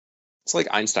It's like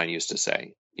Einstein used to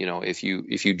say, if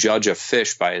you judge a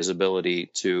fish by his ability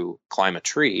to climb a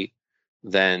tree,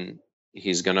 then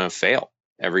he's going to fail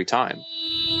every time.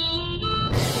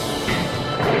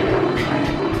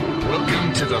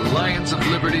 Welcome to the Lions of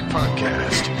Liberty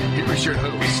podcast. Here is your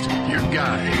host, your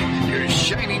guide, your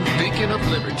shining beacon of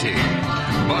liberty,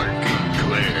 Marc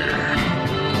Clair.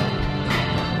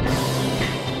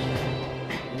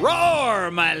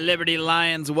 Roar, my Liberty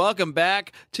Lions. Welcome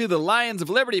back to the Lions of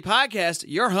Liberty podcast,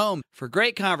 your home for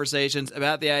great conversations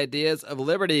about the ideas of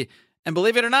liberty. And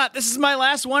believe it or not, this is my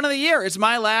last one of the year. It's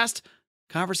my last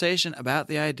conversation about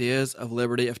the ideas of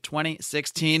liberty of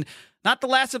 2016. Not the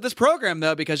last of this program,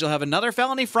 though, because you'll have another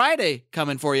Felony Friday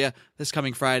coming for you this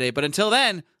coming Friday. But until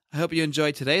then, I hope you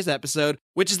enjoyed today's episode,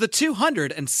 which is the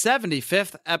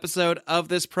 275th episode of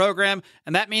this program.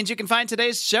 And that means you can find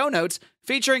today's show notes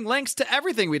featuring links to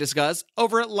everything we discuss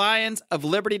over at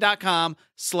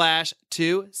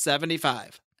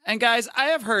lionsofliberty.com/275. And guys, I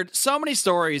have heard so many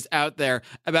stories out there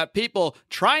about people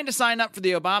trying to sign up for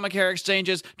the Obamacare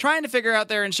exchanges, trying to figure out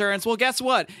their insurance. Well, guess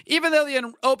what? Even though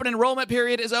the open enrollment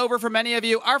period is over for many of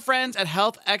you, our friends at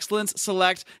Health Excellence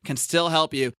Select can still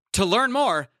help you. To learn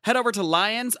more, head over to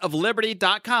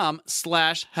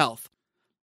lionsofliberty.com/health.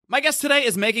 My guest today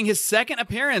is making his second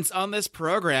appearance on this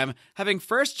program, having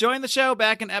first joined the show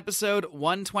back in episode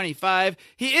 125.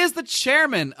 He is the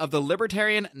chairman of the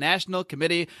Libertarian National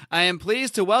Committee. I am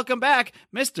pleased to welcome back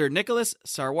Mr. Nicholas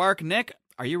Sarwark. Nick,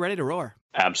 are you ready to roar?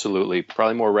 Absolutely.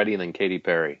 Probably more ready than Katy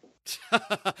Perry.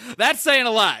 That's saying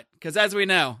a lot, because as we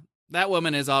know, that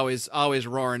woman is always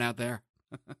roaring out there.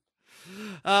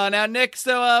 Now, Nick,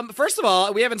 so first of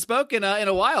all, we haven't spoken in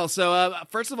a while. So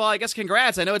first of all, I guess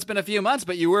congrats. I know it's been a few months,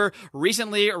 but you were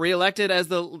recently reelected as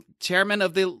the chairman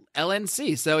of the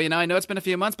LNC. So, I know it's been a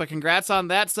few months, but congrats on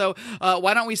that. So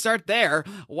why don't we start there?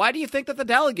 Why do you think that the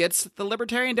delegates, the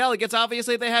Libertarian delegates,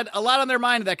 obviously they had a lot on their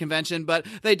mind at that convention, but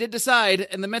they did decide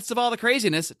in the midst of all the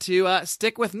craziness to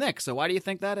stick with Nick. So why do you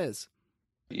think that is?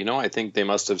 I think they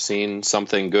must have seen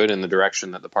something good in the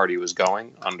direction that the party was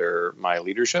going under my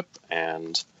leadership,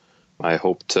 and I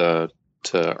hope to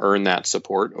earn that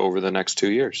support over the next 2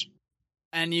 years.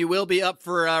 And you will be up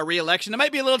for re-election. It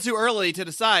might be a little too early to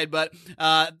decide, but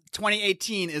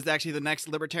 2018 is actually the next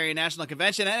Libertarian National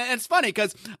Convention. And it's funny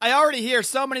because I already hear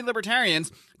so many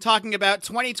libertarians talking about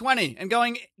 2020 and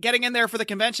getting in there for the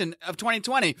convention of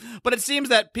 2020. But it seems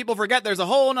that people forget there's a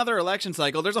whole other election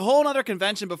cycle. There's a whole other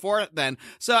convention before then.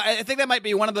 So I think that might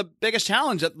be one of the biggest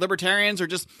challenges that libertarians or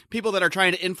just people that are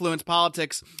trying to influence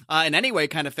politics in any way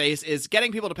kind of face is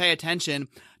getting people to pay attention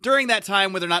during that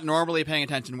time where they're not normally paying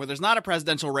attention, where there's not a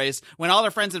presidential race, when all their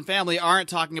friends and family aren't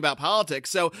talking about politics.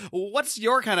 So what's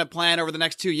your kind of plan over the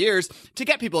next 2 years to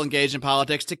get people engaged in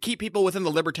politics, to keep people within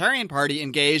the Libertarian Party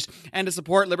engaged, and to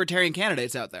support libertarian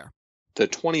candidates out there? The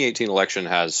 2018 election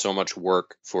has so much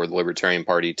work for the Libertarian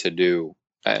Party to do.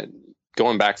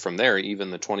 Going back from there,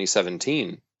 even the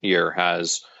 2017 year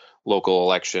has local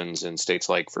elections in states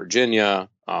like Virginia.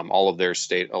 All of their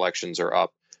state elections are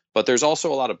up. But there's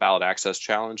also a lot of ballot access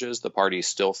challenges the party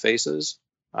still faces.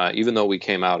 Even though we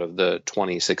came out of the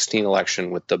 2016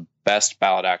 election with the best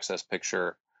ballot access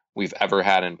picture we've ever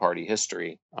had in party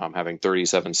history, having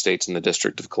 37 states in the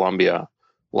District of Columbia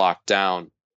locked down,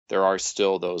 there are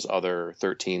still those other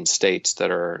 13 states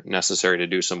that are necessary to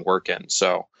do some work in.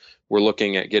 So we're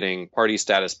looking at getting party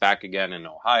status back again in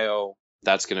Ohio.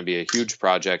 That's going to be a huge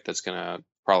project that's going to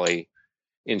probably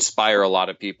inspire a lot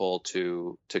of people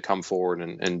to come forward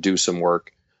and do some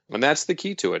work. And that's the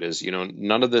key to it is,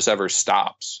 none of this ever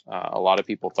stops. A lot of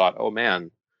people thought, oh man,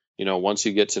 once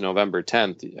you get to November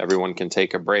 10th, everyone can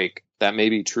take a break. That may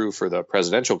be true for the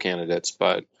presidential candidates,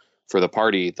 but for the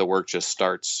party, the work just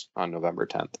starts on November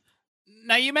 10th.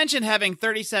 Now, you mentioned having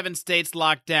 37 states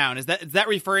locked down. Is that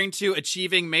referring to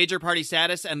achieving major party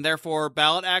status and therefore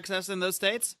ballot access in those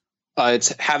states?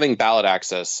 It's having ballot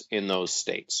access in those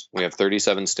states. We have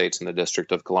 37 states in the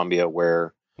District of Columbia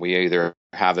where we either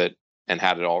have it and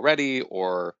had it already,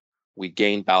 or we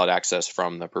gained ballot access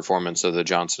from the performance of the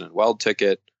Johnson-Weld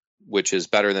ticket, which is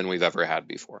better than we've ever had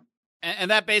before. And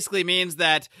that basically means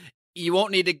that you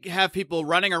won't need to have people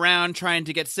running around trying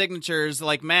to get signatures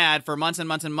like mad for months and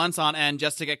months and months on end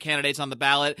just to get candidates on the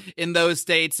ballot. In those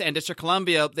states and District of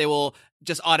Columbia, they will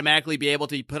just automatically be able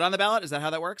to be put on the ballot. Is that how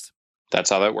that works? That's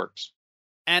how that works.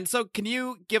 And so can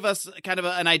you give us kind of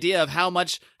an idea of how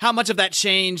much of that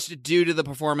changed due to the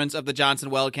performance of the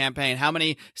Johnson-Weld campaign? How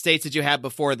many states did you have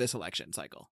before this election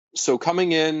cycle? So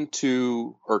coming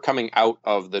out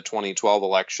of the 2012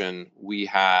 election, we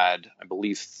had, I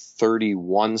believe,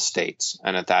 31 states.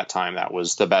 And at that time, that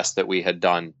was the best that we had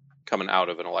done coming out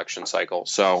of an election cycle.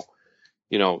 So,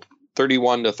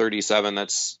 31 to 37,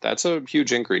 that's a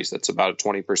huge increase. That's about a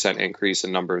 20% increase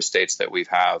in number of states that we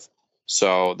have.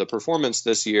 So the performance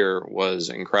this year was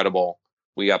incredible.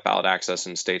 We got ballot access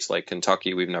in states like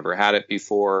Kentucky. We've never had it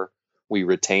before. We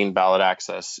retained ballot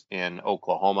access in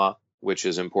Oklahoma, which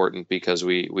is important because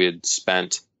we had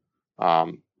spent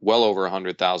well over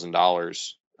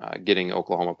 $100,000 getting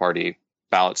Oklahoma Party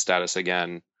ballot status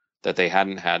again that they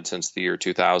hadn't had since the year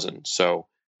 2000. So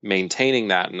maintaining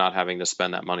that and not having to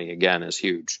spend that money again is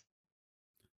huge.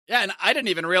 Yeah, and I didn't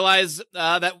even realize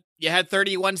that you had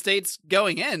 31 states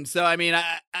going in. So, I mean,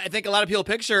 I think a lot of people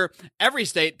picture every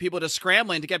state, people just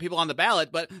scrambling to get people on the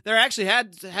ballot, but there actually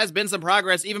has been some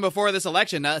progress even before this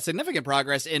election, significant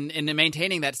progress in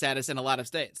maintaining that status in a lot of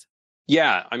states.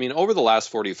 Yeah, I mean, over the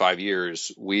last 45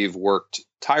 years, we've worked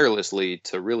tirelessly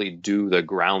to really do the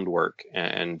groundwork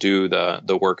and do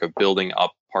the work of building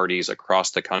up parties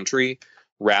across the country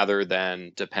rather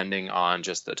than depending on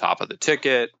just the top of the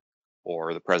ticket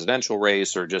or the presidential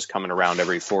race or just coming around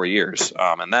every 4 years.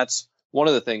 And that's one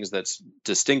of the things that's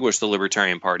distinguished the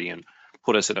Libertarian Party and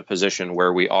put us in a position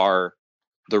where we are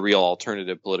the real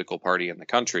alternative political party in the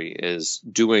country, is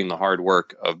doing the hard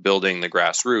work of building the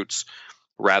grassroots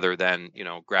rather than,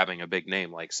 grabbing a big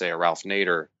name like, say, a Ralph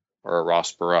Nader or a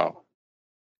Ross Perot.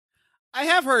 I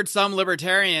have heard some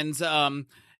libertarians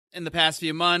in the past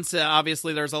few months.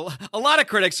 Obviously, there's a lot of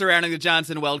critics surrounding the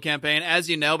Johnson-Weld campaign, as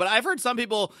you know, but I've heard some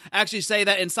people actually say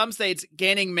that in some states,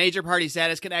 gaining major party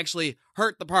status can actually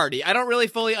hurt the party. I don't really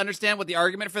fully understand what the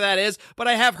argument for that is, but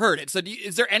I have heard it. So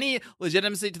is there any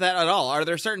legitimacy to that at all? Are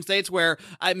there certain states where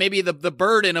maybe the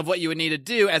burden of what you would need to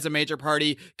do as a major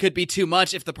party could be too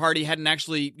much if the party hadn't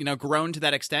actually, grown to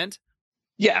that extent?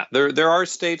 Yeah, there are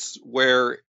states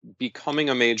where becoming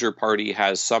a major party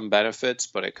has some benefits,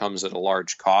 but it comes at a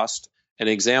large cost. An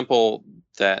example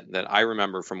that I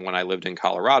remember from when I lived in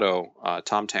Colorado,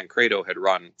 Tom Tancredo had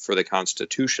run for the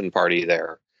Constitution Party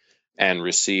there and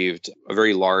received a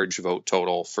very large vote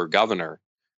total for governor.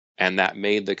 And that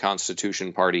made the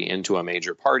Constitution Party into a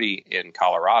major party in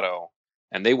Colorado.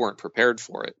 And they weren't prepared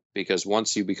for it because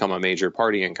once you become a major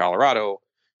party in Colorado,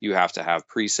 you have to have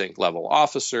precinct level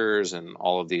officers and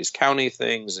all of these county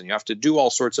things, and you have to do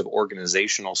all sorts of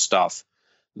organizational stuff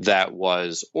that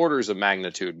was orders of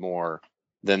magnitude more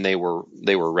than they were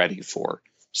ready for.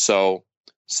 So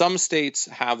some states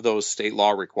have those state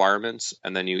law requirements,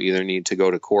 and then you either need to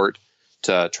go to court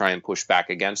to try and push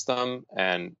back against them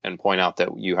and point out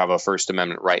that you have a First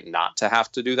Amendment right not to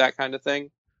have to do that kind of thing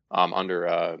under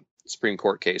a Supreme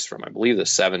Court case from, I believe, the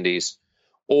 70s.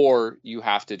 Or you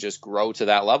have to just grow to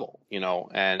that level,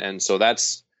 and so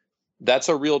that's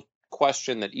a real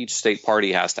question that each state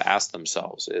party has to ask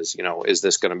themselves is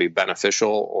this going to be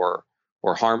beneficial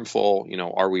or harmful?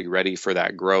 Are we ready for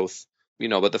that growth?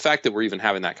 But the fact that we're even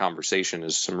having that conversation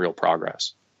is some real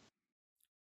progress.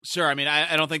 Sure. I mean,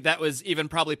 I don't think that was even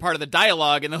probably part of the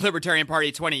dialogue in the Libertarian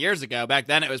Party 20 years ago. Back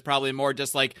then, it was probably more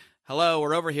just like, hello,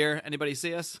 we're over here. Anybody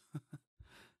see us?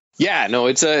 Yeah, no,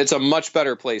 it's a much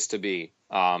better place to be,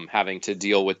 having to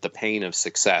deal with the pain of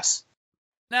success.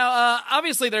 Now,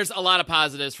 obviously, there's a lot of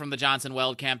positives from the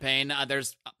Johnson-Weld campaign.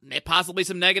 There's possibly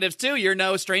some negatives, too. You're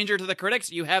no stranger to the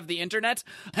critics. You have the internet,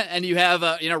 and you have,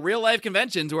 real-life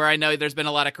conventions where I know there's been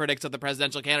a lot of critics of the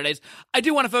presidential candidates. I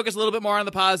do want to focus a little bit more on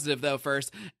the positive, though,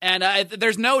 first. And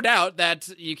there's no doubt that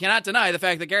you cannot deny the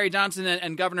fact that Gary Johnson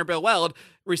and Governor Bill Weld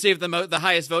received the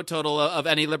highest vote total of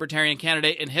any Libertarian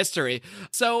candidate in history.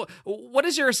 So what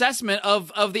is your assessment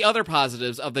of the other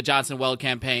positives of the Johnson-Weld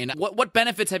campaign? What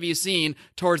benefits have you seen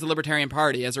towards the Libertarian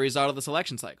Party as a result of this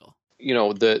election cycle?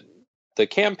 The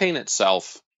campaign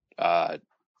itself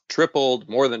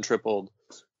more than tripled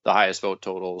the highest vote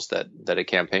totals that a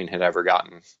campaign had ever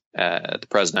gotten at the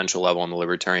presidential level in the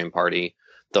Libertarian Party.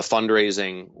 The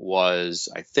fundraising was,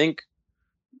 I think,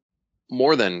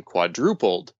 more than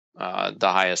quadrupled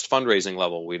the highest fundraising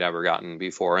level we'd ever gotten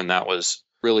before. And that was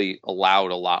really allowed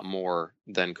a lot more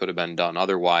than could have been done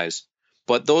otherwise.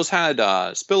 But those had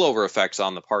spillover effects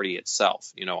on the party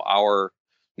itself. Our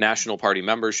national party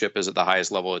membership is at the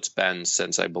highest level it's been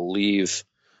since, I believe,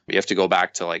 we have to go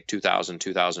back to like 2000,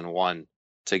 2001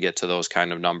 to get to those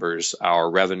kind of numbers. Our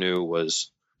revenue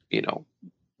was,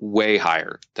 way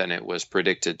higher than it was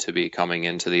predicted to be coming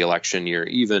into the election year,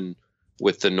 even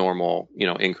with the normal,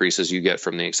 increases you get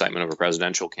from the excitement of a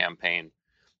presidential campaign.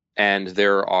 And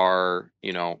there are,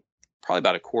 probably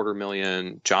about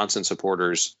 250,000 Johnson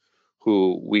supporters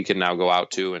who we can now go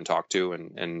out to and talk to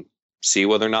and see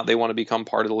whether or not they want to become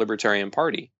part of the Libertarian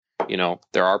Party.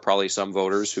 There are probably some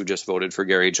voters who just voted for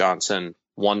Gary Johnson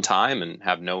one time and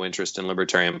have no interest in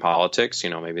libertarian politics.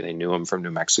 Maybe they knew him from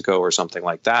New Mexico or something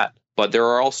like that. But there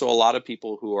are also a lot of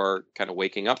people who are kind of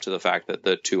waking up to the fact that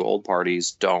the two old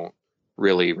parties don't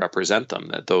really represent them,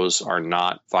 that those are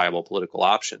not viable political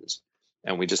options.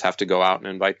 And we just have to go out and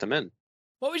invite them in.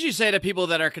 What would you say to people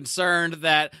that are concerned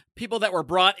that people that were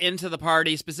brought into the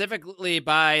party specifically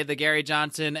by the Gary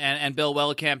Johnson and Bill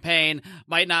Weld campaign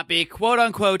might not be quote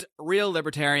unquote real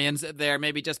libertarians? They're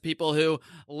maybe just people who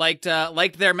liked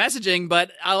their messaging,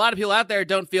 but a lot of people out there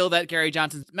don't feel that Gary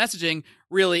Johnson's messaging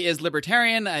really is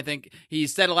libertarian. I think he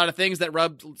said a lot of things that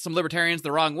rubbed some libertarians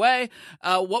the wrong way.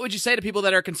 What would you say to people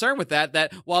that are concerned with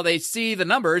that while they see the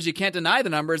numbers, you can't deny the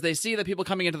numbers, they see the people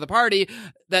coming into the party,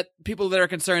 that people that are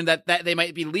concerned that they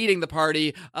might be leading the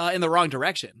party in the wrong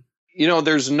direction?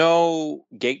 There's no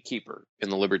gatekeeper in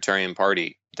the Libertarian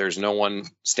Party. There's no one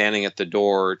standing at the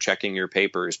door checking your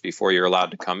papers before you're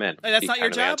allowed to come in. Hey, that's not your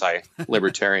job?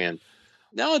 Anti-libertarian.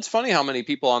 Now, it's funny how many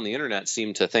people on the internet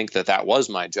seem to think that was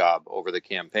my job over the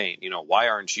campaign. Why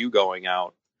aren't you going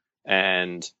out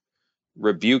and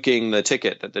rebuking the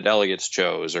ticket that the delegates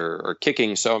chose, or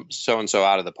kicking so-and-so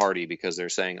out of the party because they're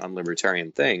saying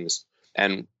unlibertarian things?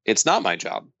 And it's not my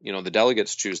job. The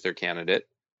delegates choose their candidate.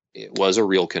 It was a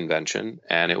real convention,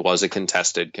 and it was a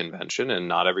contested convention, and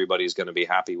not everybody's going to be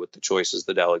happy with the choices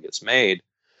the delegates made.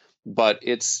 But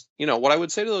it's, what I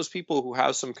would say to those people who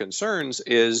have some concerns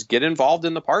is get involved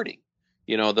in the party.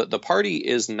 The party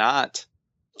is not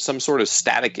some sort of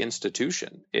static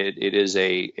institution. It is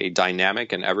a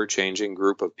dynamic and ever-changing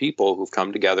group of people who've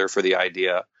come together for the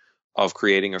idea of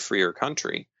creating a freer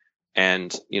country.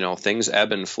 And, things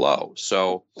ebb and flow.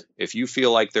 So if you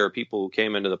feel like there are people who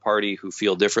came into the party who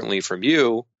feel differently from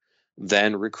you,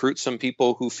 then recruit some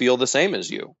people who feel the same as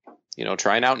you.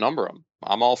 Try and outnumber them.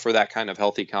 I'm all for that kind of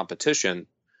healthy competition.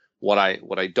 What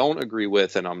I don't agree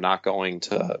with, and I'm not going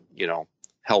to,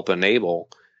 help enable,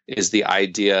 is the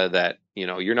idea that,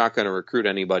 you're not going to recruit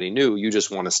anybody new. You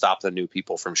just want to stop the new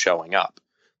people from showing up.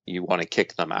 You want to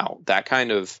kick them out. That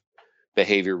kind of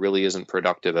behavior really isn't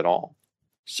productive at all.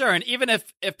 Sure, and even if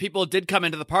people did come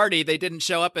into the party, they didn't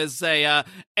show up as, say,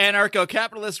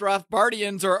 anarcho-capitalist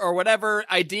Rothbardians or whatever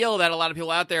ideal that a lot of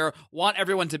people out there want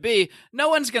everyone to be. No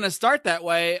one's going to start that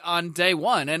way on day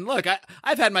one. And look,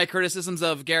 I've had my criticisms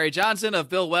of Gary Johnson, of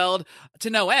Bill Weld,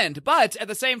 to no end. But at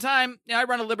the same time, I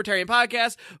run a libertarian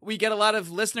podcast. We get a lot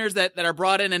of listeners that are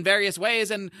brought in various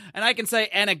ways. And I can say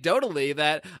anecdotally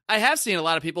that I have seen a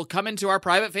lot of people come into our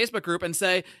private Facebook group and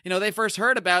say, they first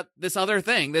heard about this other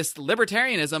thing, this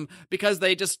libertarianism, because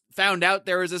they just found out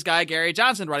there was this guy, Gary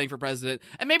Johnson, running for president.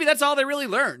 And maybe that's all they really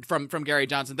learned from Gary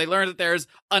Johnson. They learned that there's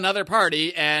another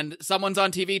party and someone's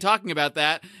on TV talking about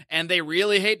that, and they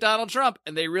really hate Donald Trump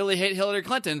and they really hate Hillary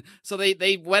Clinton. So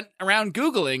they went around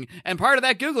Googling, and part of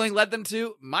that Googling led them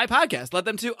to my podcast, led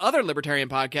them to other libertarian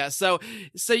podcasts. So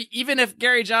even if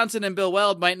Gary Johnson and Bill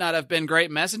Weld might not have been great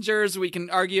messengers, we can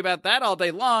argue about that all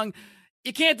day long.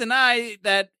 You can't deny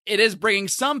that it is bringing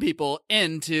some people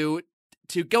into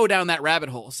to go down that rabbit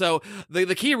hole. So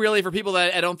the key really for people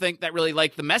that I don't think that really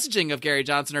like the messaging of Gary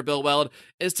Johnson or Bill Weld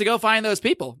is to go find those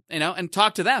people, and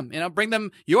talk to them, bring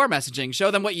them your messaging,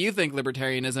 show them what you think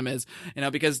libertarianism is,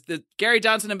 because Gary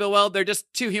Johnson and Bill Weld, they're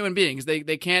just two human beings.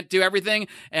 They can't do everything.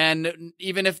 And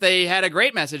even if they had a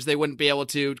great message, they wouldn't be able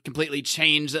to completely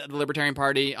change the Libertarian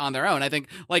Party on their own. I think,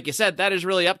 like you said, that is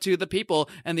really up to the people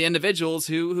and the individuals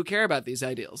who care about these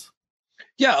ideals.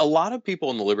 Yeah, a lot of people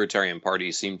in the Libertarian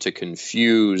Party seem to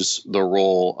confuse the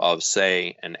role of,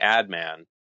 say, an ad man,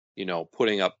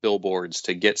 putting up billboards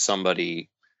to get somebody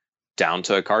down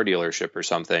to a car dealership or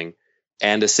something,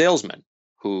 and a salesman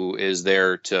who is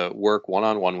there to work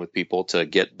one-on-one with people to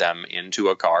get them into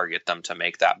a car, get them to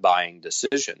make that buying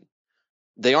decision.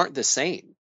 They aren't the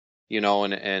same,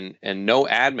 and no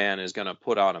ad man is going to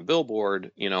put on a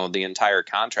billboard, the entire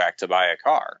contract to buy a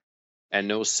car. And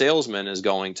no salesman is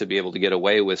going to be able to get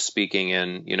away with speaking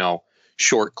in,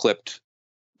 short clipped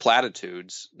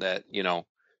platitudes that,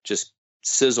 just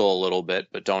sizzle a little bit,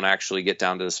 but don't actually get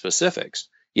down to the specifics.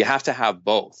 You have to have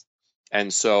both.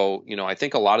 And so, I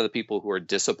think a lot of the people who are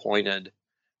disappointed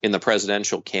in the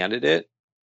presidential candidate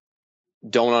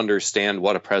don't understand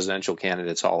what a presidential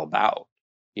candidate's all about.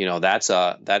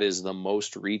 That is the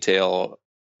most retail,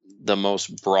 the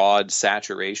most broad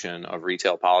saturation of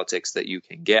retail politics that you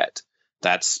can get.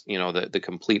 That's, the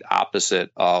complete opposite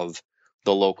of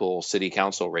the local city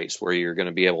council race, where you're going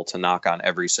to be able to knock on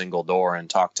every single door and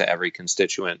talk to every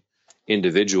constituent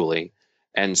individually.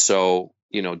 And so,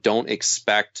 don't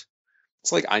expect,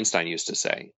 it's like Einstein used to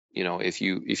say, if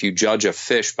you judge a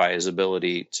fish by his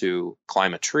ability to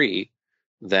climb a tree,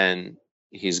 then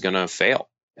he's going to fail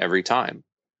every time,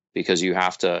 because you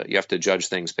have to judge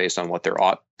things based on what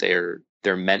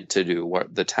they're meant to do,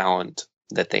 what the talent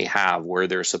that they have, where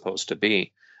they're supposed to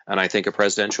be. And I think a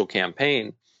presidential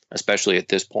campaign, especially at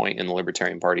this point in the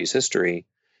Libertarian Party's history,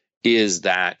 is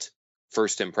that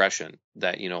first impression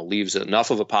that, leaves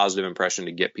enough of a positive impression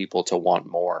to get people to want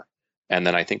more. And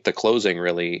then I think the closing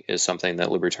really is something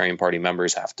that Libertarian Party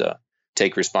members have to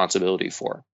take responsibility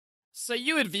for. So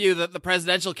you would view the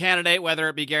presidential candidate, whether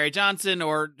it be Gary Johnson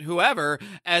or whoever,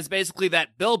 as basically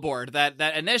that billboard,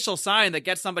 that initial sign that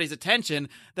gets somebody's attention,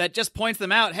 that just points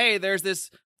them out, hey, there's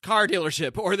this car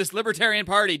dealership or this Libertarian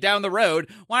Party down the road.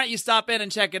 Why don't you stop in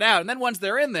and check it out? And then once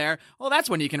they're in there, well, that's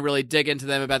when you can really dig into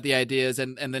them about the ideas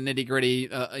and the nitty gritty,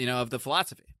 of the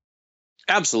philosophy.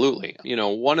 Absolutely.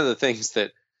 One of the things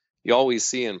that you always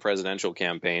see in presidential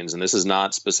campaigns, and this is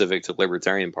not specific to the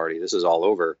Libertarian Party, this is all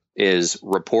over, is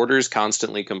reporters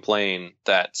constantly complain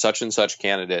that such and such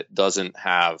candidate doesn't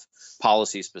have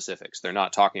policy specifics. They're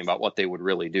not talking about what they would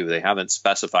really do. They haven't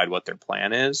specified what their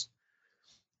plan is.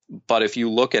 But if you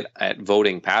look at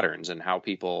voting patterns and how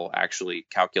people actually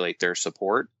calculate their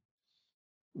support,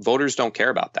 voters don't care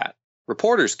about that.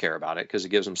 Reporters care about it because it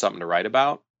gives them something to write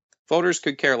about. Voters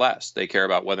could care less. They care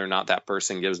about whether or not that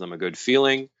person gives them a good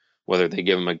feeling, whether they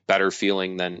give them a better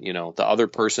feeling than, the other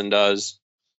person does.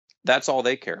 That's all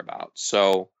they care about.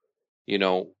 So,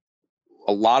 a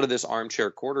lot of this armchair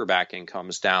quarterbacking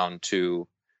comes down to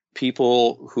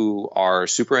people who are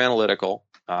super analytical,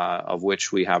 of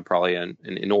which we have probably an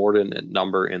inordinate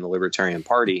number in the Libertarian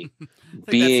Party,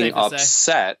 being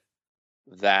upset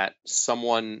that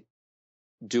someone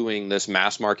doing this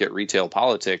mass market retail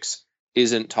politics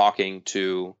isn't talking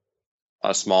to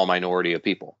a small minority of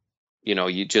people.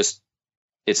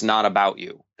 It's not about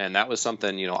you. And that was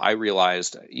something, I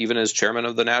realized even as chairman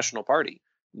of the national party,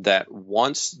 that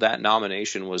once that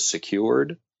nomination was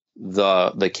secured,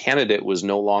 the candidate was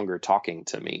no longer talking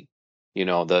to me.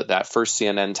 That first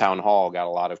CNN town hall got a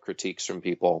lot of critiques from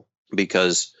people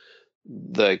because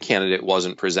the candidate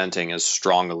wasn't presenting as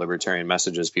strong a libertarian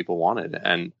message as people wanted.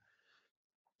 And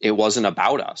it wasn't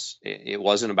about us. It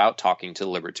wasn't about talking to the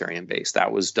libertarian base.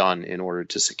 That was done in order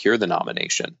to secure the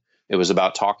nomination. It was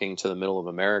about talking to the middle of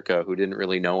America who didn't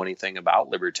really know anything about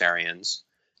libertarians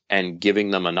and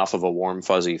giving them enough of a warm,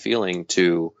 fuzzy feeling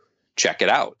to check it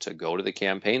out, to go to the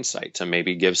campaign site, to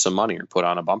maybe give some money or put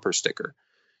on a bumper sticker.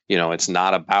 It's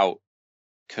not about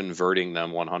converting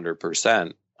them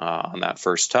 100% on that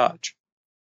first touch.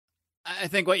 I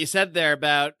think what you said there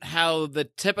about how the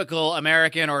typical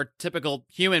American or typical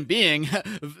human being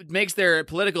makes their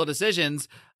political decisions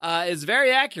is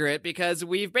very accurate, because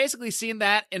we've basically seen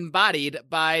that embodied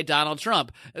by Donald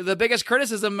Trump. The biggest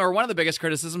criticism, or one of the biggest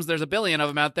criticisms, there's a billion of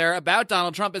them out there, about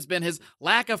Donald Trump has been his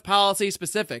lack of policy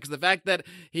specifics. The fact that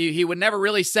he would never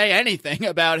really say anything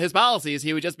about his policies.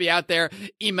 He would just be out there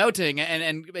emoting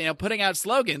and putting out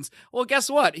slogans. Well,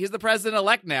 guess what? He's the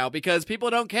president-elect now because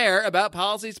people don't care about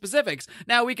policy specifics.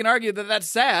 Now, we can argue that that's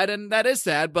sad, and that is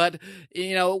sad, but,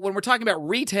 when we're talking about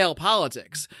retail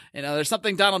politics, there's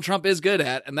something Donald Trump is good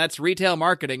at, and that's retail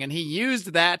marketing. And he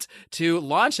used that to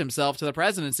launch himself to the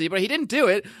presidency, but he didn't do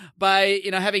it by,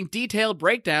 having detailed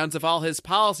breakdowns of all his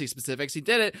policy specifics. He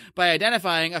did it by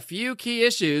identifying a few key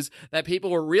issues that people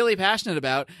were really passionate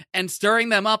about and stirring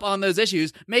them up on those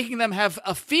issues, making them have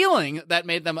a feeling that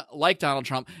made them like Donald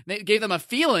Trump. It gave them a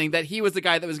feeling that he was the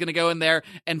guy that was going to go in there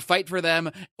and fight for them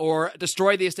or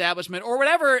destroy the establishment or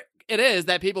whatever it is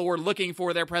that people were looking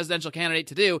for their presidential candidate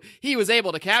to do. He was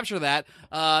able to capture that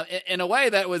in a way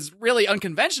that was really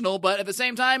unconventional, but at the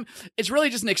same time, it's really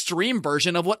just an extreme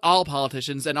version of what all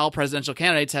politicians and all presidential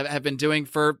candidates have been doing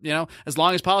for, as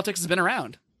long as politics has been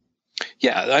around.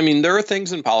 Yeah, there are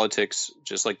things in politics,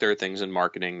 just like there are things in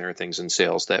marketing, there are things in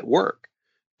sales that work.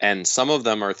 And some of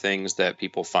them are things that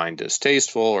people find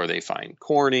distasteful, or they find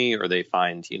corny, or they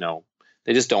find,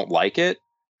 they just don't like it.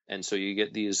 And so you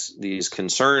get these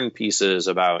concern pieces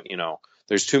about,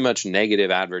 there's too much negative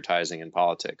advertising in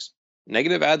politics.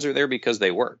 Negative ads are there because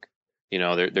they work.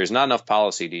 There's not enough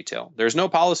policy detail. There's no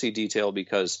policy detail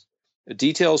because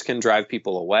details can drive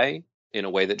people away in a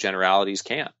way that generalities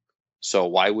can't. So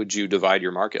why would you divide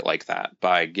your market like that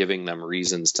by giving them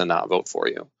reasons to not vote for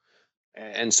you?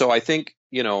 And so I think,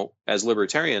 as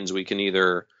libertarians, we can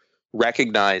either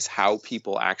recognize how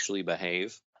people actually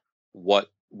behave, what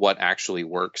actually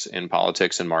works in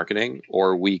politics and marketing,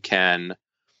 or we can,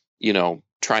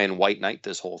 try and white knight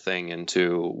this whole thing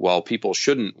into, well, people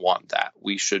shouldn't want that.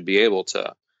 We should be able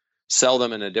to sell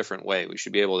them in a different way. We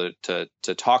should be able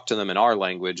to talk to them in our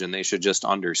language, and they should just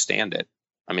understand it.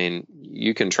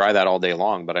 You can try that all day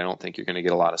long, but I don't think you're going to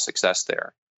get a lot of success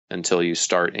there until you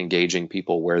start engaging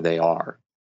people where they are.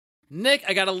 Nick,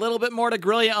 I got a little bit more to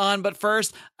grill you on, but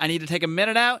first, I need to take a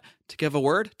minute out to give a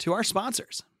word to our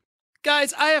sponsors.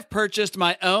 Guys, I have purchased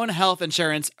my own health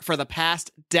insurance for the past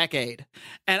decade,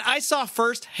 and I saw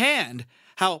firsthand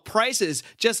how prices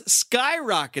just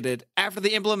skyrocketed after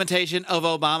the implementation of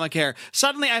Obamacare.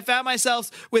 Suddenly, I found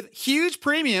myself with huge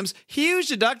premiums, huge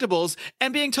deductibles,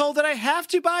 and being told that I have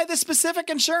to buy this specific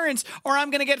insurance or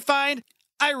I'm going to get fined.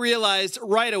 I realized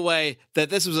right away that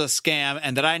this was a scam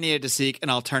and that I needed to seek an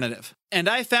alternative. And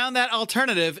I found that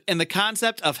alternative in the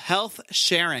concept of health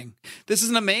sharing. This is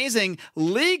an amazing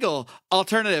legal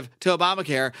alternative to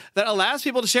Obamacare that allows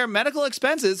people to share medical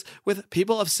expenses with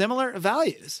people of similar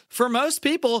values. For most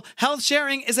people, health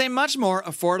sharing is a much more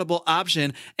affordable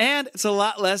option, and it's a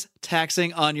lot less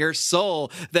taxing on your soul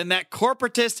than that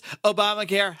corporatist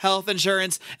Obamacare health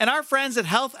insurance. And our friends at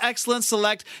Health Excellence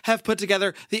Select have put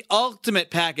together the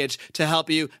ultimate package to help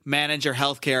you manage your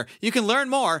health care. You can learn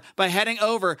more by heading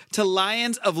over to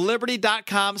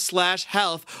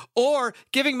lionsofliberty.com/health or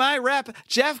giving my rep,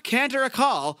 Jeff Cantor, a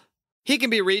call. He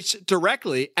can be reached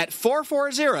directly at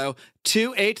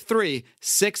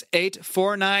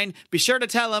 440-283-6849. Be sure to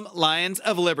tell him Lions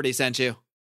of Liberty sent you.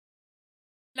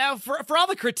 Now, for all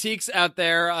the critiques out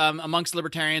there amongst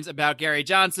libertarians about Gary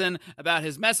Johnson, about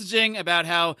his messaging, about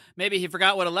how maybe he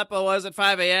forgot what Aleppo was at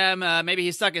 5 a.m., maybe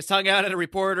he stuck his tongue out at a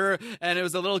reporter and it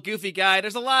was a little goofy guy.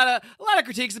 There's a lot of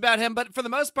critiques about him, but for the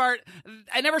most part,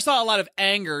 I never saw a lot of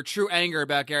anger, true anger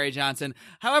about Gary Johnson.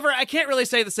 However, I can't really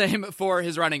say the same for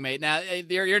his running mate. Now,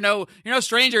 you're no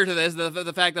stranger to this,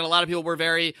 the fact that a lot of people were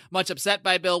very much upset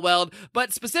by Bill Weld,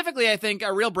 but specifically, I think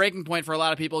a real breaking point for a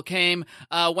lot of people came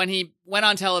when he went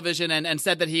on television and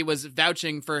said that he was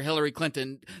vouching for Hillary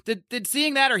Clinton. Did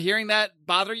seeing that or hearing that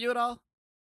bother you at all?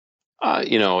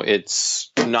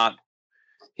 It's not.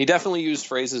 He definitely used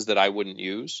phrases that I wouldn't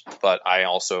use, but I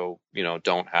also,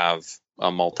 don't have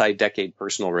a multi-decade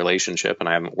personal relationship and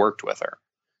I haven't worked with her.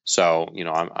 So,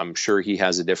 I'm sure he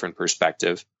has a different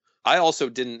perspective. I also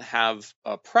didn't have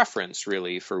a preference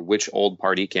really for which old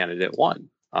party candidate won.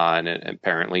 And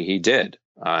apparently he did,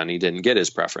 and he didn't get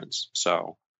his preference.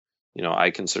 So,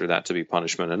 I consider that to be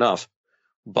punishment enough.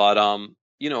 But,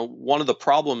 one of the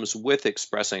problems with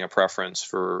expressing a preference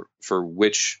for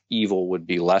which evil would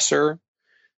be lesser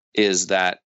is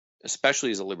that,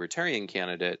 especially as a libertarian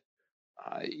candidate,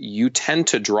 you tend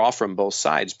to draw from both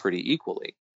sides pretty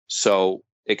equally. So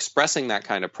expressing that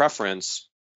kind of preference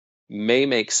may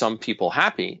make some people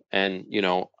happy. And,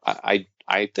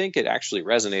 I think it actually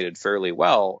resonated fairly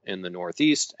well in the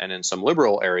Northeast and in some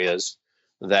liberal areas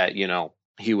that,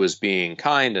 he was being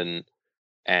kind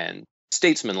and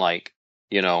statesmanlike,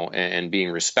 and being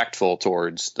respectful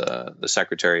towards the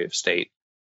Secretary of State,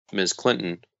 Ms.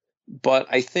 Clinton. But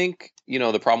I think,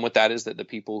 the problem with that is that the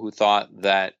people who thought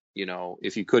that,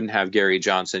 if you couldn't have Gary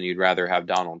Johnson, you'd rather have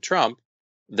Donald Trump,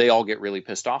 they all get really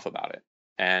pissed off about it.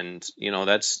 And,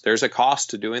 there's a cost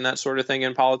to doing that sort of thing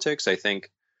in politics. I think,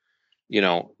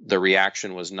 the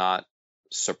reaction was not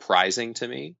surprising to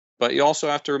me. But you also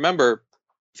have to remember,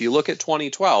 if you look at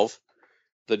 2012,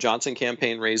 the Johnson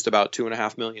campaign raised about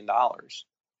 $2.5 million.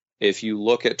 If you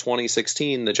look at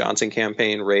 2016, the Johnson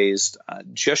campaign raised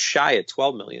just shy of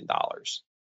 $12 million.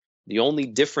 The only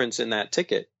difference in that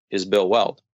ticket is Bill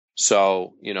Weld.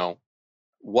 So,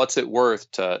 what's it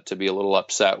worth to be a little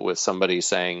upset with somebody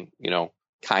saying,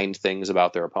 kind things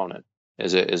about their opponent?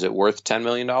 Is it worth $10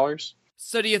 million?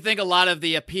 So do you think a lot of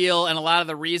the appeal and a lot of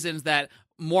the reasons that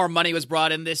more money was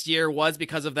brought in this year was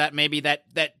because of that, maybe that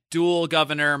dual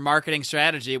governor marketing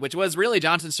strategy, which was really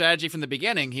Johnson's strategy from the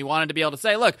beginning? He wanted to be able to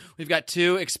say, look, we've got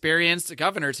two experienced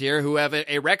governors here who have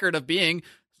a record of being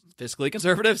fiscally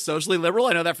conservative, socially liberal.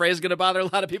 I know that phrase is going to bother a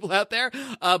lot of people out there,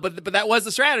 but that was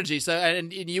the strategy. So,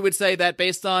 and you would say that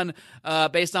based on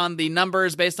the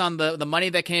numbers, based on the money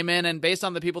that came in, and based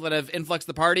on the people that have influxed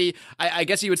the party, I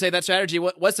guess you would say that strategy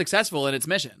was successful in its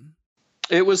mission.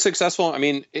 It was successful. I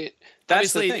mean, that's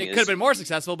obviously the thing. It could have been more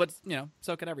successful, but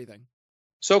so could everything.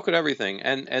 So could everything,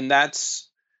 and that's,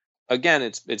 again,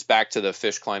 it's back to the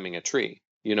fish climbing a tree.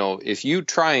 If you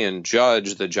try and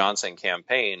judge the Johnson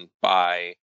campaign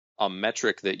by a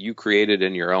metric that you created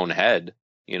in your own head,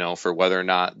 for whether or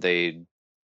not they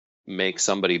make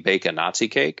somebody bake a Nazi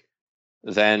cake,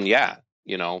 then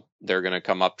they're going to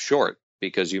come up short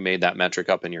because you made that metric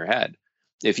up in your head.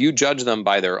 If you judge them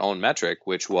by their own metric,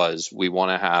 which was, we want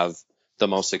to have the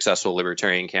most successful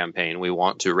libertarian campaign, we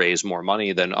want to raise more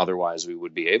money than otherwise we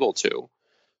would be able to,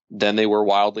 then they were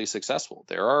wildly successful.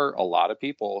 There are a lot of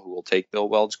people who will take Bill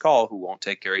Weld's call who won't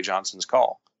take Gary Johnson's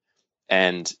call.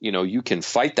 And, you can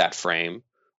fight that frame,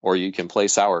 or you can play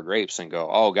sour grapes and go,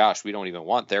 oh gosh, we don't even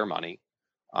want their money.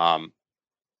 I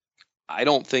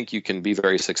don't think you can be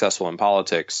very successful in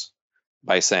politics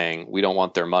by saying we don't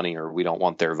want their money or we don't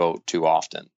want their vote too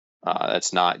often.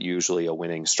 That's not usually a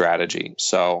winning strategy.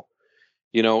 So,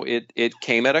 it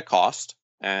came at a cost,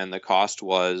 and the cost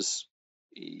was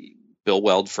Bill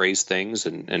Weld phrased things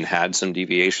and had some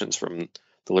deviations from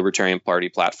the Libertarian Party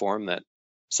platform that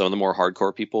some of the more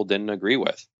hardcore people didn't agree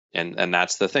with. And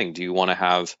that's the thing. Do you want to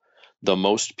have the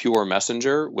most pure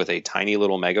messenger with a tiny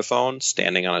little megaphone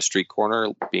standing on a street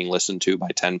corner being listened to by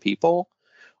 10 people?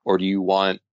 Or do you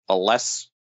want a less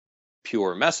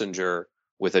pure messenger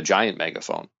with a giant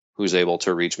megaphone who's able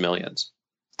to reach millions?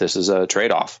 This is a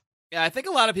trade-off. Yeah, I think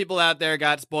a lot of people out there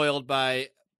got spoiled by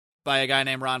a guy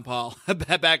named Ron Paul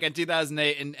back in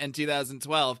 2008 and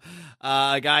 2012.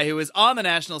 A guy who was on the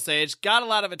national stage, got a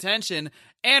lot of attention,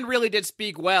 and really did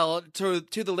speak well to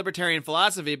the libertarian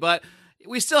philosophy. But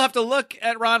we still have to look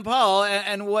at Ron Paul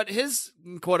and what his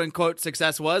quote-unquote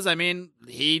success was. I mean,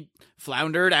 he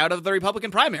floundered out of the Republican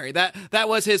primary. That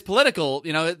was his political,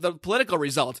 the political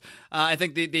result. I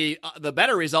think the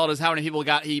better result is how many people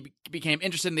he became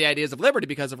interested in the ideas of liberty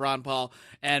because of Ron Paul,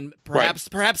 and perhaps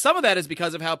some of that is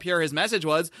because of how pure his message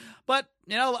was. But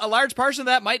a large portion of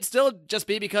that might still just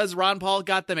be because Ron Paul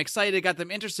got them excited, got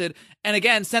them interested, and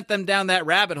again sent them down that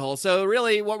rabbit hole. So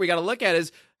really, what we got to look at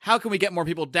is, how can we get more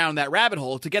people down that rabbit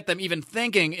hole to get them even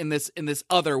thinking in this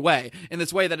other way, in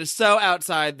this way that is so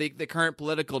outside the current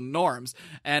political norms?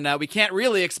 And we can't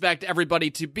really expect everybody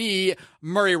to be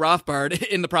Murray Rothbard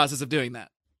in the process of doing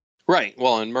that. Right.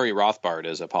 Well, and Murray Rothbard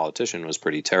as a politician was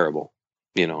pretty terrible.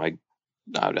 I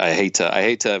hate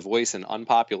to voice an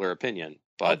unpopular opinion,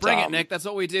 but bring it, Nick. That's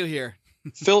what we do here.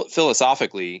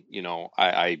 Philosophically,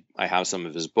 I have some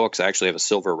of his books. I actually have a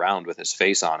silver round with his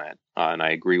face on it, and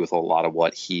I agree with a lot of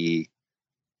what he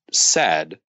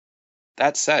said.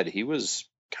 That said, he was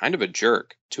kind of a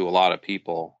jerk to a lot of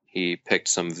people. He picked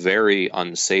some very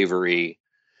unsavory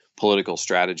political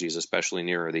strategies, especially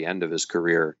near the end of his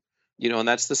career. And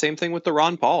that's the same thing with the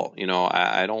Ron Paul.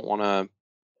 I don't want to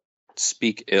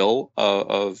speak ill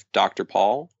of Dr.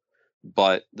 Paul,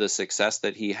 but the success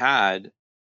that he had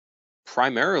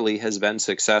primarily has been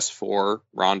success for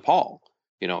Ron Paul.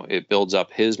 It builds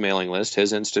up his mailing list,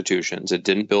 his institutions. It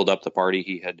didn't build up the party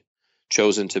he had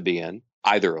chosen to be in,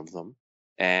 either of them.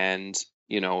 And,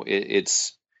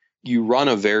 it's you run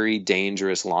a very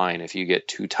dangerous line if you get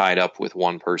too tied up with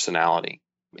one personality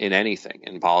in anything,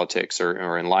 in politics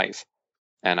or in life.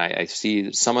 And I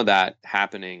see some of that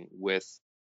happening with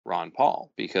Ron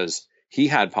Paul, because he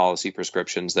had policy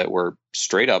prescriptions that were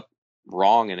straight up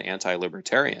wrong and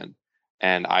anti-libertarian.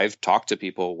 And I've talked to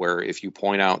people where if you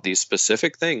point out these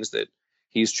specific things that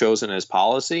he's chosen as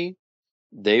policy,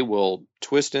 they will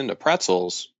twist into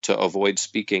pretzels to avoid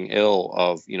speaking ill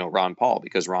of, Ron Paul,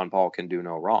 because Ron Paul can do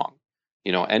no wrong.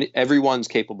 And everyone's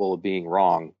capable of being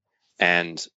wrong.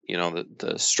 And,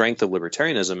 the strength of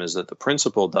libertarianism is that the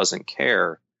principle doesn't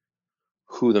care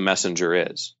who the messenger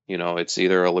is. It's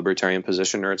either a libertarian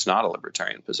position or it's not a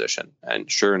libertarian position. And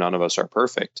sure, none of us are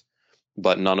perfect,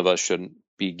 but none of us should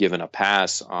be given a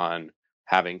pass on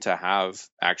having to have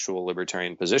actual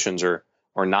libertarian positions or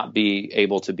not be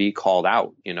able to be called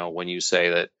out, when you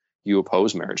say that you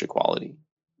oppose marriage equality.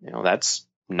 That's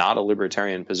not a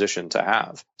libertarian position to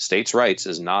have. States' rights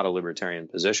is not a libertarian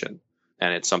position.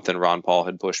 And it's something Ron Paul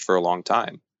had pushed for a long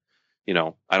time.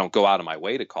 I don't go out of my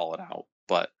way to call it out,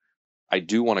 but I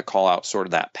do want to call out sort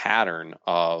of that pattern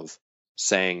of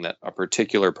saying that a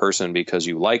particular person, because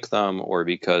you like them or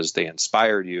because they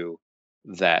inspired you,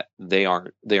 that they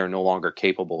are no longer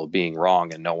capable of being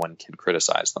wrong and no one can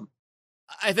criticize them.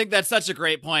 I think that's such a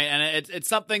great point, and it's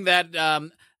something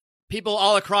that people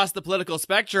all across the political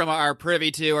spectrum are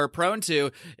privy to or prone to,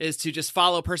 is to just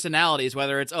follow personalities,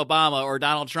 whether it's Obama or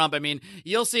Donald Trump. I mean,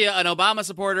 you'll see an Obama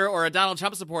supporter or a Donald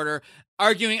Trump supporter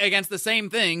arguing against the same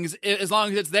things as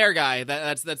long as it's their guy.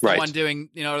 That's the right. one doing,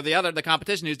 the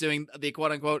competition who's doing the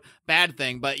quote unquote bad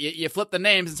thing. But you flip the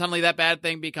names and suddenly that bad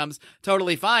thing becomes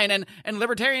totally fine. And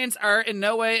libertarians are in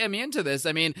no way immune to this.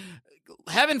 I mean,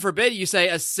 heaven forbid you say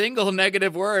a single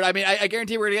negative word. I mean, I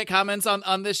guarantee we're going to get comments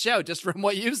on this show just from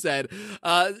what you said.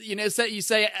 You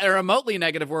say a remotely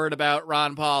negative word about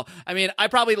Ron Paul. I mean, I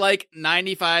probably like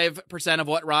 95% of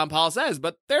what Ron Paul says,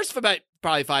 but there's about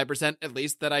probably 5% at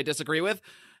least that I disagree with.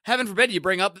 Heaven forbid you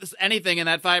bring up anything in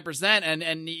that 5%,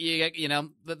 and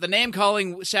the name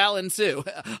calling shall ensue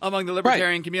among the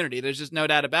libertarian community. There's just no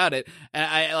doubt about it.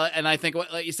 And I think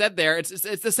what you said there, it's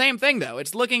the same thing though.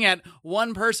 It's looking at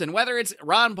one person, whether it's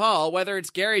Ron Paul, whether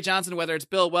it's Gary Johnson, whether it's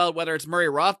Bill Weld, whether it's Murray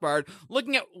Rothbard,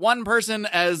 looking at one person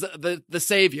as the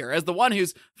savior, as the one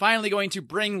who's finally going to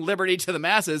bring liberty to the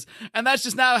masses, and that's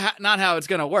just not how it's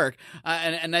going to work.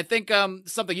 And I think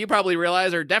something you probably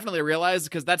realize, or definitely realize,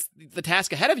 because that's the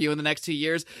task ahead ahead of you in the next 2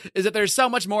 years is that there's so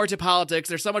much more to politics,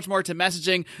 there's so much more to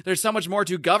messaging, there's so much more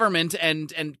to government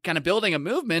and kind of building a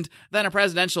movement than a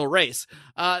presidential race.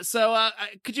 So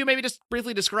could you maybe just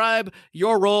briefly describe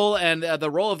your role and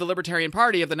the role of the Libertarian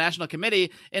Party, of the National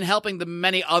Committee, in helping the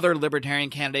many other Libertarian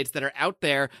candidates that are out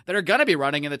there that are going to be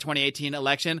running in the 2018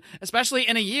 election, especially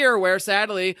in a year where,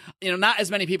 sadly, not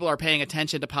as many people are paying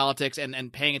attention to politics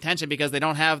and paying attention because they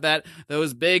don't have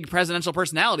those big presidential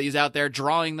personalities out there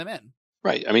drawing them in.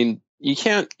 Right. I mean, you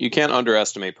can't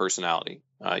underestimate personality.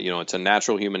 It's a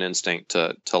natural human instinct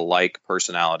to like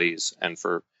personalities and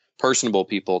for personable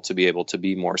people to be able to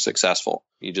be more successful.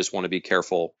 You just want to be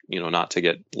careful, not to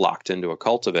get locked into a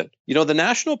cult of it. The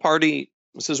National Party,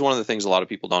 this is one of the things a lot of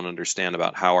people don't understand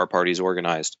about how our party is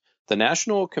organized. The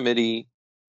National Committee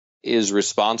is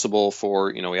responsible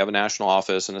for, we have a national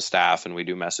office and a staff and we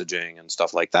do messaging and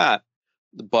stuff like that.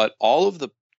 But all of the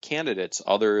candidates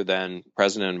other than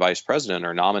president and vice president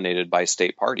are nominated by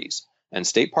state parties. And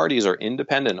state parties are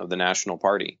independent of the National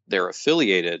Party. They're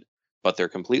affiliated, but they're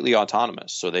completely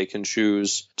autonomous. So they can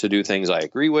choose to do things I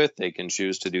agree with. They can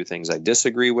choose to do things I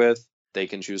disagree with. They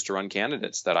can choose to run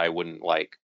candidates that I wouldn't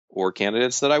like or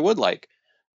candidates that I would like.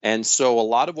 And so a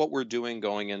lot of what we're doing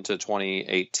going into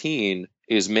 2018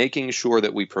 is making sure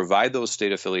that we provide those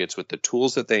state affiliates with the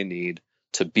tools that they need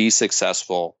to be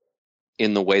successful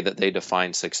in the way that they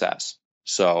define success.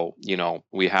 So,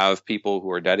 we have people who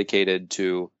are dedicated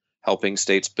to helping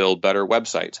states build better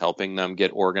websites, helping them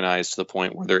get organized to the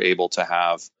point where they're able to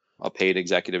have a paid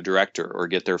executive director or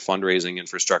get their fundraising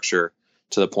infrastructure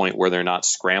to the point where they're not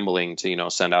scrambling to,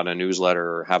 send out a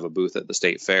newsletter or have a booth at the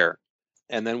state fair.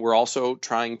 And then we're also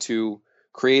trying to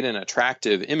create an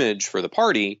attractive image for the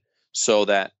party so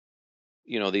that,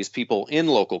 these people in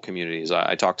local communities.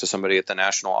 I talked to somebody at the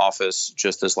national office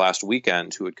just this last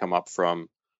weekend who had come up from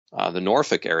the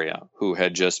Norfolk area, who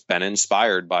had just been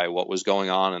inspired by what was going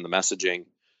on in the messaging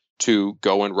to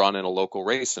go and run in a local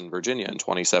race in Virginia in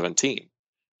 2017.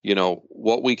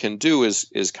 What we can do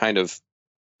is kind of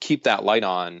keep that light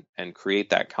on and create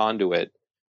that conduit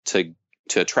to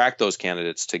attract those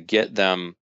candidates, to get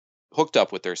them hooked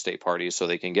up with their state parties so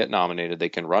they can get nominated, they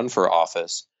can run for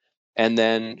office, and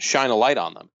then shine a light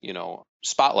on them,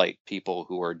 spotlight people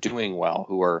who are doing well,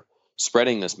 who are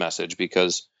spreading this message,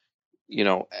 because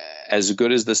as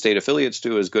good as the state affiliates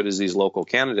do, as good as these local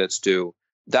candidates do,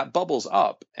 that bubbles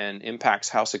up and impacts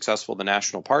how successful the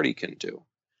national party can do.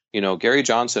 Gary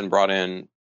Johnson brought in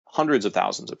hundreds of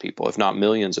thousands of people, if not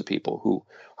millions of people, who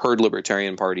heard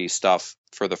Libertarian Party stuff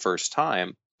for the first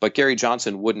time. But Gary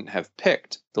Johnson wouldn't have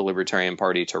picked the Libertarian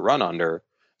Party to run under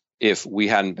if we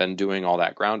hadn't been doing all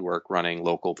that groundwork, running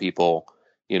local people,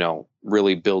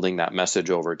 really building that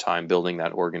message over time, building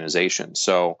that organization.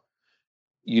 So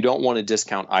you don't want to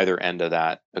discount either end of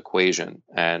that equation.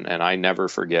 And I never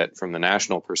forget from the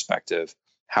national perspective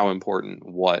how important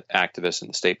what activists in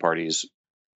the state parties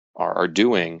are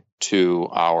doing to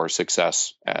our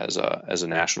success as a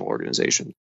national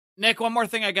organization. Nick, one more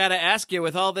thing I got to ask you.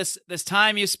 With all this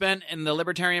time you spent in the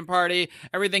Libertarian Party,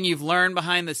 everything you've learned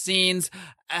behind the scenes,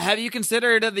 have you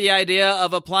considered the idea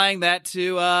of applying that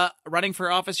to running for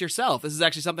office yourself? This is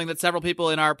actually something that several people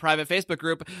in our private Facebook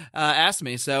group asked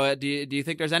me. So do you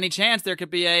think there's any chance there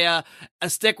could be a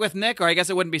stick with Nick, or I guess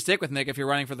it wouldn't be stick with Nick if you're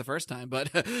running for the first time, but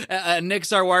a Nick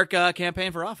Sarwark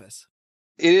campaign for office?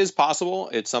 It is possible.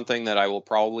 It's something that I will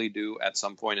probably do at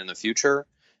some point in the future.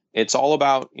 It's all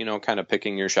about, kind of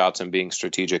picking your shots and being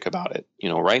strategic about it.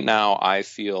 Right now, I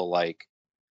feel like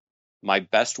my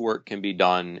best work can be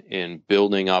done in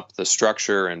building up the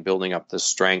structure and building up the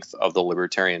strength of the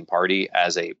Libertarian Party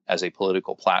as a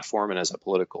political platform and as a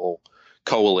political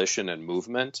coalition and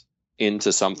movement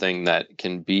into something that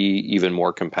can be even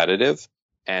more competitive.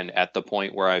 And at the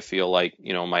point where I feel like,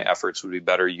 my efforts would be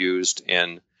better used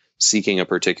in seeking a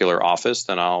particular office,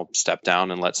 then I'll step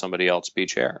down and let somebody else be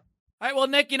chair. All right, well,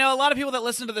 Nick, a lot of people that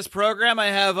listen to this program, I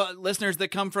have listeners that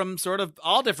come from sort of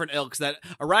all different ilks that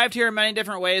arrived here in many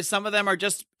different ways. Some of them are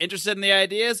just interested in the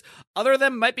ideas. Other of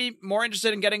them might be more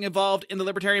interested in getting involved in the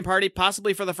Libertarian Party,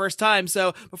 possibly for the first time.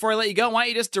 So before I let you go, why don't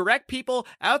you just direct people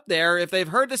out there, if they've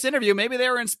heard this interview, maybe they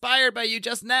were inspired by you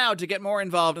just now to get more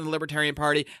involved in the Libertarian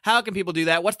Party. How can people do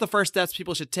that? What's the first steps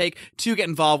people should take to get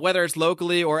involved, whether it's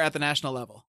locally or at the national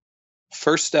level?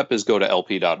 First step is go to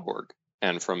lp.org.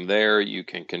 And from there, you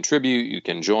can contribute, you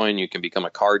can join, you can become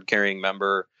a card-carrying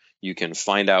member, you can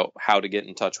find out how to get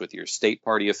in touch with your state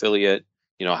party affiliate,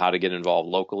 how to get involved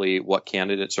locally, what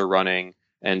candidates are running,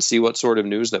 and see what sort of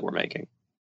news that we're making.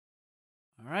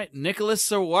 All right, Nicholas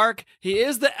Sarwark, he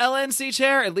is the LNC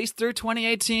chair, at least through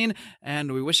 2018,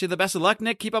 and we wish you the best of luck,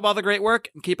 Nick. Keep up all the great work,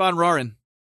 and keep on roaring.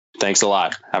 Thanks a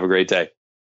lot. Have a great day.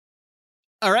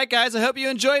 All right, guys, I hope you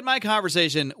enjoyed my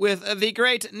conversation with the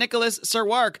great Nicholas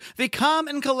Sarwark, the calm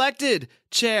and collected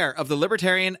chair of the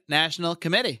Libertarian National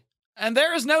Committee. And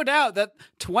there is no doubt that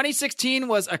 2016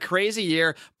 was a crazy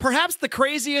year, perhaps the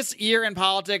craziest year in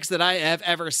politics that I have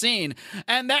ever seen.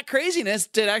 And that craziness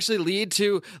did actually lead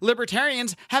to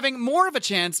libertarians having more of a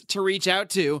chance to reach out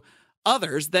to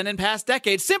others than in past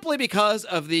decades, simply because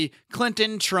of the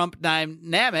Clinton-Trump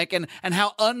dynamic and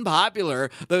how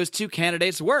unpopular those two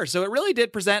candidates were. So it really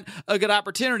did present a good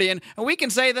opportunity. And we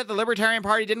can say that the Libertarian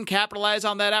Party didn't capitalize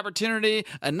on that opportunity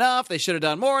enough. They should have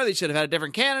done more. They should have had a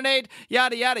different candidate,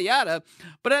 yada, yada, yada.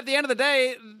 But at the end of the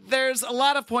day, there's a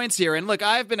lot of points here. And look,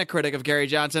 I've been a critic of Gary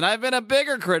Johnson. I've been a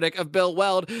bigger critic of Bill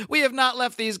Weld. We have not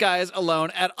left these guys alone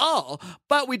at all.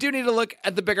 But we do need to look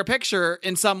at the bigger picture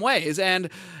in some ways. And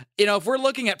if we're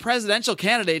looking at presidential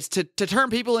candidates to turn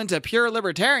people into pure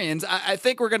libertarians, I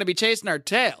think we're going to be chasing our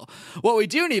tail. What we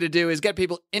do need to do is get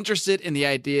people interested in the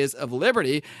ideas of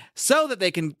liberty so that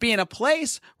they can be in a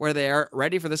place where they are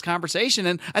ready for this conversation.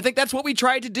 And I think that's what we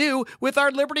tried to do with our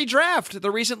Liberty Draft,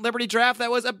 the recent Liberty Draft that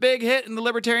was a big hit in the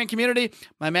libertarian community.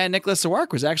 My man Nicholas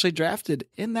Sarwark was actually drafted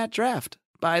in that draft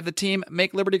by the team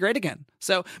Make Liberty Great Again.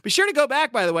 So be sure to go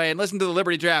back, by the way, and listen to the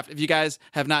Liberty Draft if you guys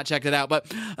have not checked it out.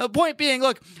 But the point being,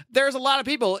 look, there's a lot of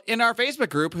people in our Facebook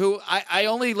group who I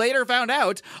only later found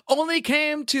out only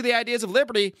came to the ideas of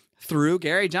liberty through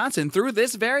Gary Johnson, through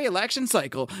this very election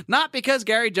cycle. Not because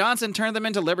Gary Johnson turned them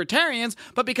into libertarians,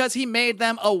 but because he made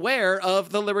them aware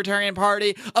of the Libertarian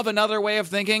Party, of another way of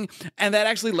thinking, and that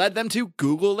actually led them to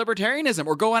Google libertarianism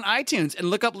or go on iTunes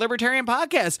and look up libertarian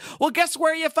podcasts. Well, guess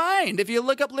where you find, if you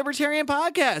look up libertarian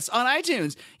podcasts on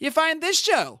iTunes, you find this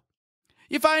show.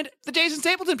 You find the Jason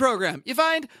Stapleton program. You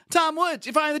find Tom Woods.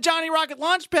 You find the Johnny Rocket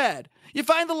Launchpad. You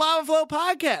find the Lava Flow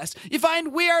podcast. You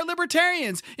find We Are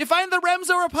Libertarians. You find the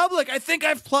Remzo Republic. I think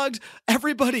I've plugged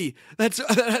everybody that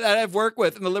I've worked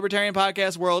with in the libertarian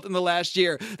podcast world in the last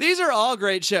year. These are all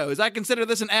great shows. I consider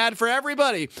this an ad for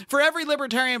everybody, for every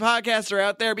libertarian podcaster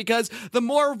out there, because the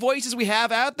more voices we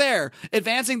have out there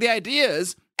advancing the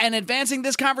ideas and advancing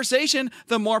this conversation,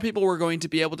 the more people we're going to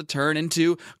be able to turn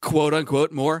into quote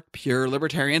unquote more pure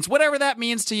libertarians, whatever that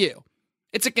means to you.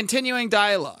 It's a continuing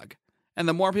dialogue. And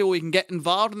the more people we can get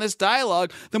involved in this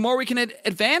dialogue, the more we can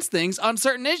advance things on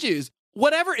certain issues.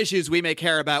 Whatever issues we may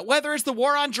care about, whether it's the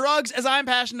war on drugs, as I'm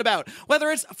passionate about, whether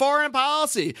it's foreign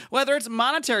policy, whether it's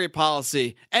monetary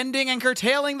policy, ending and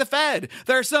curtailing the Fed.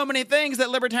 There are so many things that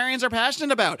libertarians are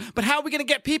passionate about. But how are we going to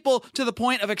get people to the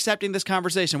point of accepting this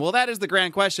conversation? Well, that is the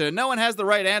grand question, and no one has the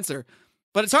right answer.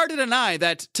 But it's hard to deny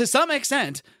that, to some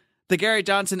extent, the Gary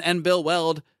Johnson and Bill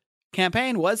Weld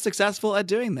campaign was successful at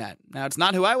doing that. Now, it's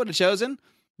not who I would have chosen,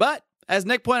 but as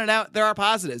Nick pointed out, there are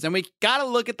positives, and we got to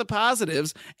look at the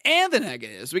positives and the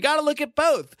negatives. We got to look at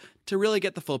both to really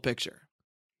get the full picture.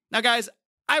 Now, guys,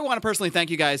 I want to personally thank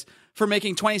you guys for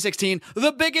making 2016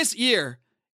 the biggest year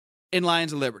in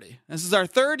Lions of Liberty. This is our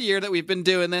third year that we've been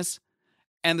doing this,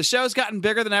 and the show's gotten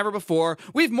bigger than ever before.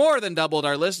 We've more than doubled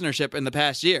our listenership in the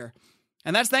past year,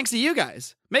 and that's thanks to you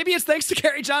guys. Maybe it's thanks to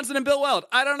Gary Johnson and Bill Weld.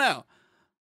 I don't know.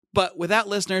 But without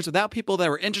listeners, without people that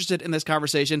were interested in this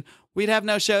conversation, we'd have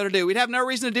no show to do. We'd have no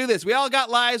reason to do this. We all got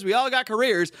lives. We all got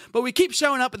careers. But we keep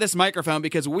showing up at this microphone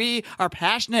because we are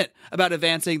passionate about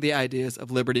advancing the ideas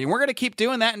of liberty. And we're going to keep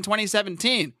doing that in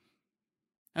 2017.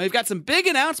 And we've got some big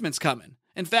announcements coming.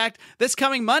 In fact, this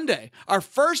coming Monday, our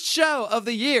first show of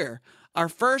the year, our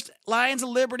first Lions of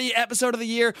Liberty episode of the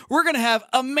year, we're going to have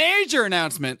a major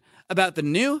announcement about the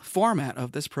new format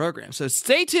of this program. So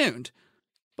stay tuned.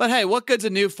 But hey, what good's a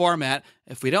new format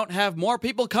if we don't have more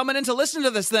people coming in to listen to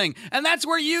this thing? And that's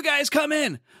where you guys come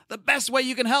in. The best way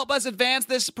you can help us advance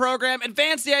this program,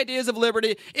 advance the ideas of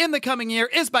liberty in the coming year,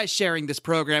 is by sharing this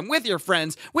program with your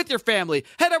friends, with your family.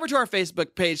 Head over to our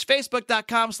Facebook page,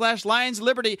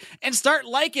 facebook.com/LionsLiberty, and start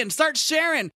liking, start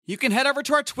sharing. You can head over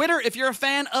to our Twitter if you're a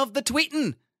fan of the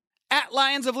tweetin'. At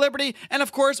Lions of Liberty. And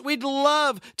of course, we'd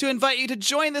love to invite you to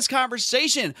join this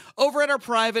conversation over at our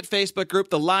private Facebook group,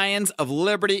 the Lions of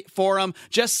Liberty Forum.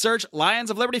 Just search Lions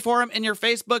of Liberty Forum in your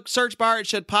Facebook search bar. It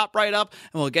should pop right up,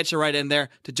 and we'll get you right in there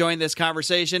to join this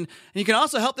conversation. And you can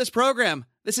also help this program.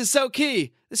 This is so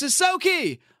key. This is so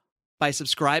key. By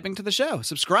subscribing to the show.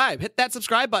 Subscribe. Hit that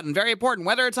subscribe button. Very important.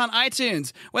 Whether it's on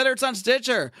iTunes, whether it's on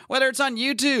Stitcher, whether it's on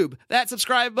YouTube, that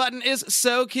subscribe button is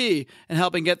so key in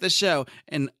helping get this show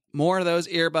and more of those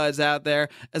earbuds out there,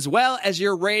 as well as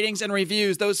your ratings and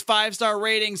reviews, those 5-star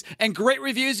ratings and great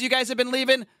reviews you guys have been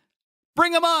leaving.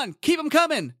 Bring them on. Keep them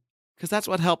coming, because that's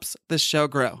what helps this show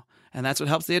grow. And that's what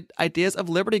helps the ideas of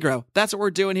liberty grow. That's what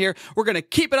we're doing here. We're going to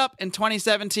keep it up in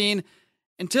 2017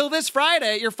 until this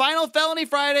Friday, your final Felony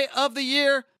Friday of the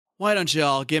year. why don't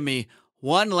y'all give me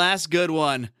one last good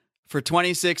one for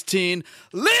 2016?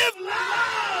 Live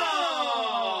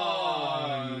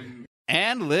long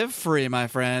and live free, my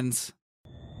friends.